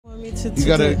You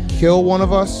gotta kill one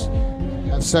of us,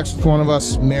 have sex with one of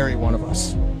us, marry one of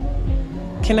us.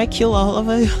 Can I kill all of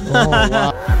you? Oh,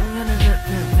 wow.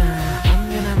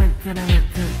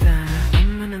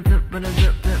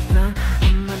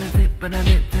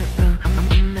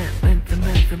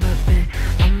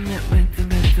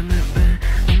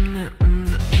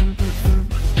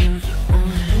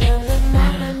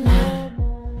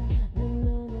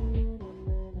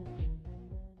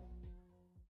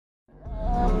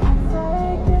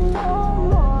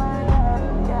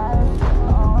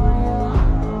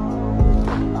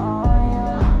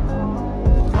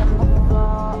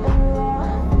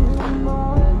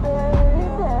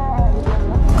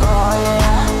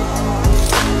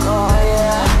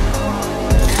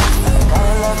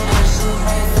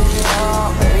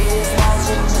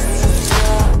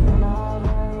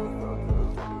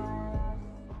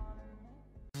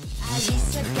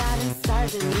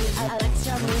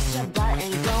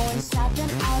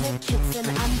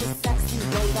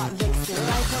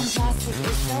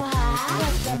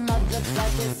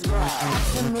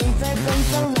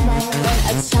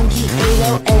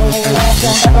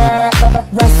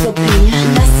 Recipe.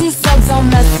 Messy subs don't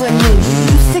mess with me.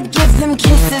 Used to give them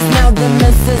kisses, now the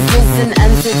missus is an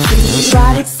entity.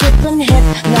 Erotic, sipping,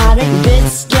 hypnotic,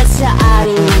 bitch, get your out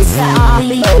of me.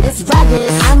 Sorry, it's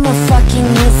rabbit. I'm a fucking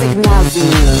music Nazi.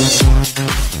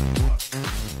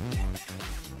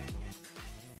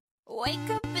 Wake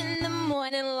up in the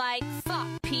morning like fuck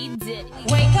P. Diddy.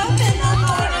 Wake up in the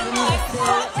morning like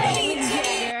fuck P.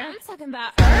 Diddy. I'm talking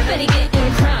about everybody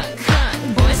getting crunk,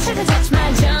 crunk. Boys try to touch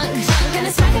my junk, junk.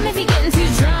 Gonna smack him if he getting too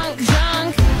drunk,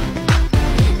 drunk.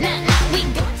 Nah, nah, we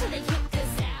go till they kick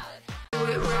us out. Do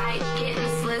it right,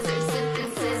 getting slizzard,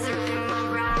 sipping scissor in my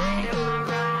ride,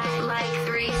 like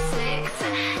 3-6.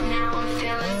 Now I'm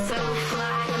feeling so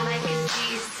fly, like a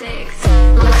G6,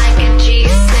 like a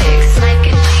G6, like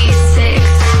a G6.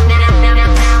 Now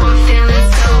I'm feeling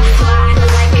so fly,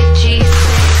 like a G6,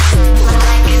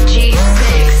 like a G6,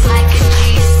 like a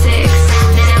G6.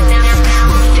 Now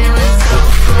I'm feeling so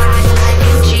fly, like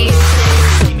a G6.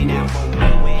 Give me that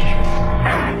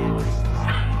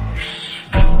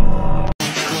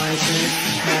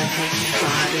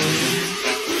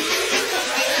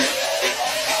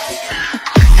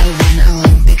I won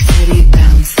Olympic city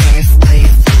bounce, first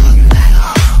place gold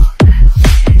medal.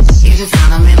 You just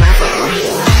found I'm in my phone.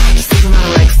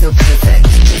 Supermodel like so perfect.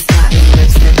 Just got me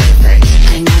lips, they're perfect.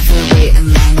 I never wait in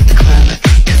line at the club,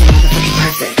 cause I'm motherfucking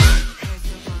perfect.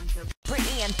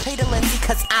 Britney and pay to Lindsay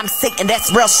cause I'm sick and that's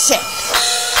real shit.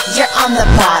 You're on the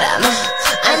bottom,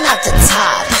 I'm not the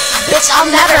top. Bitch, I'll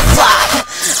never flop.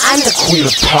 I'm the Queen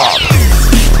of pop.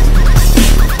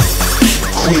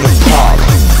 Queen of pop.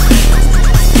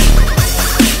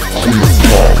 Queen of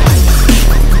pop.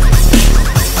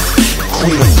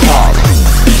 Queen of pop.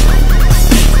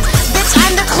 bitch,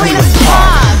 I'm the queen of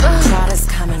pop. Prada's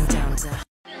coming down to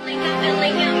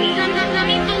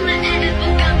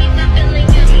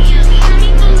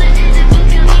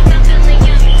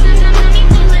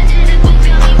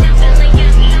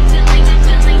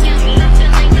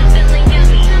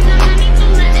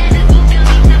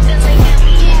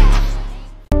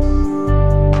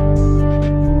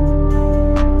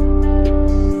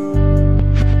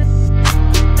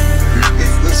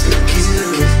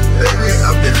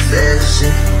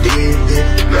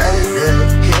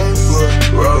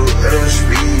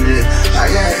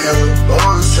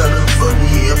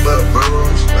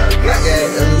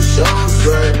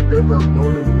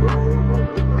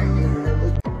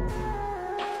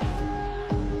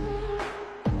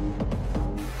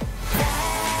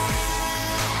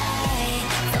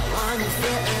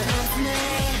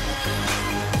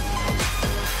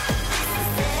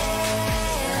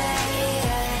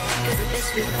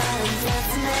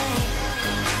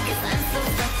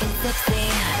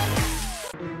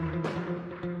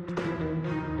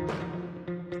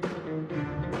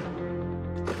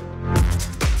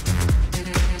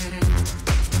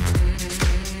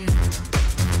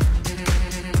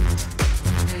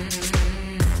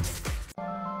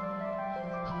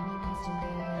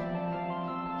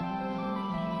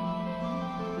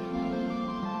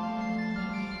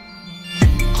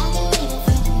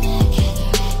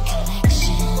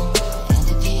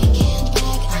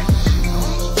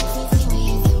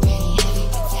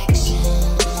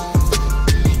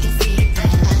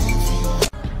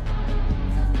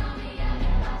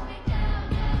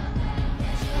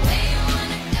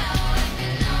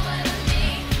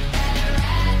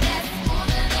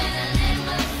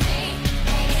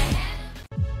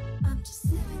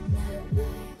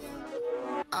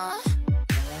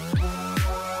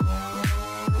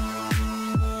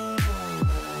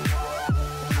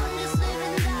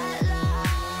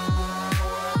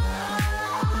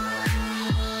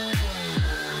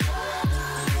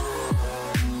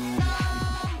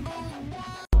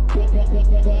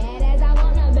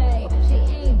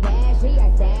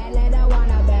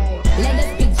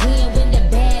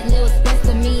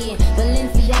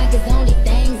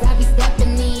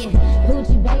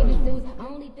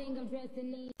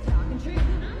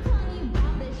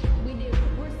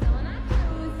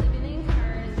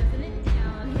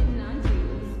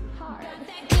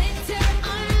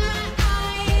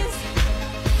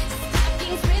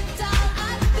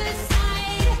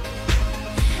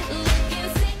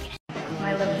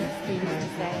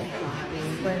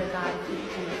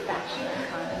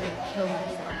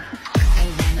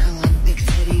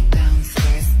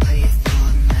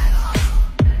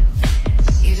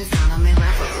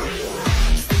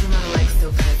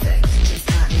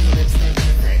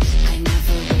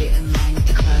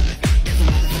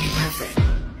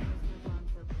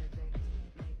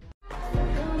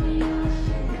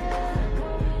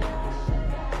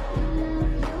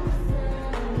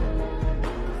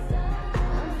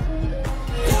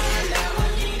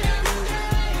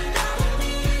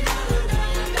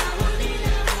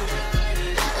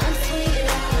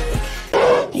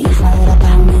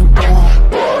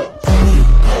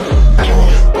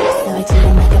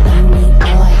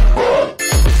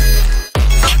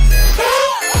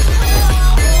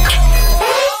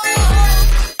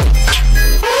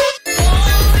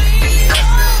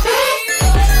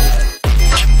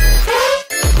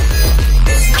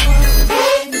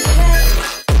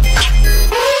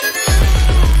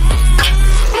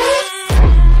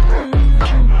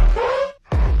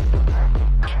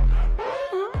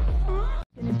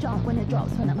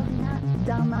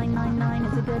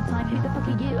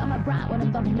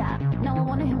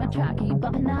track. Are you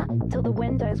bumping that? Till the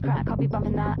windows crack, I'll be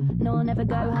bumping that. No, I'll never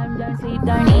go home, don't sleep,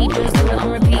 don't eat, just do it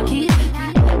on repeat. Keep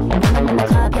I'm in the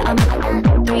club, yeah, I'm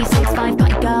 365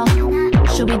 party girl.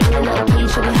 Should we do a little pee?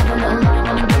 Should we have a little line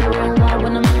on and go real wild?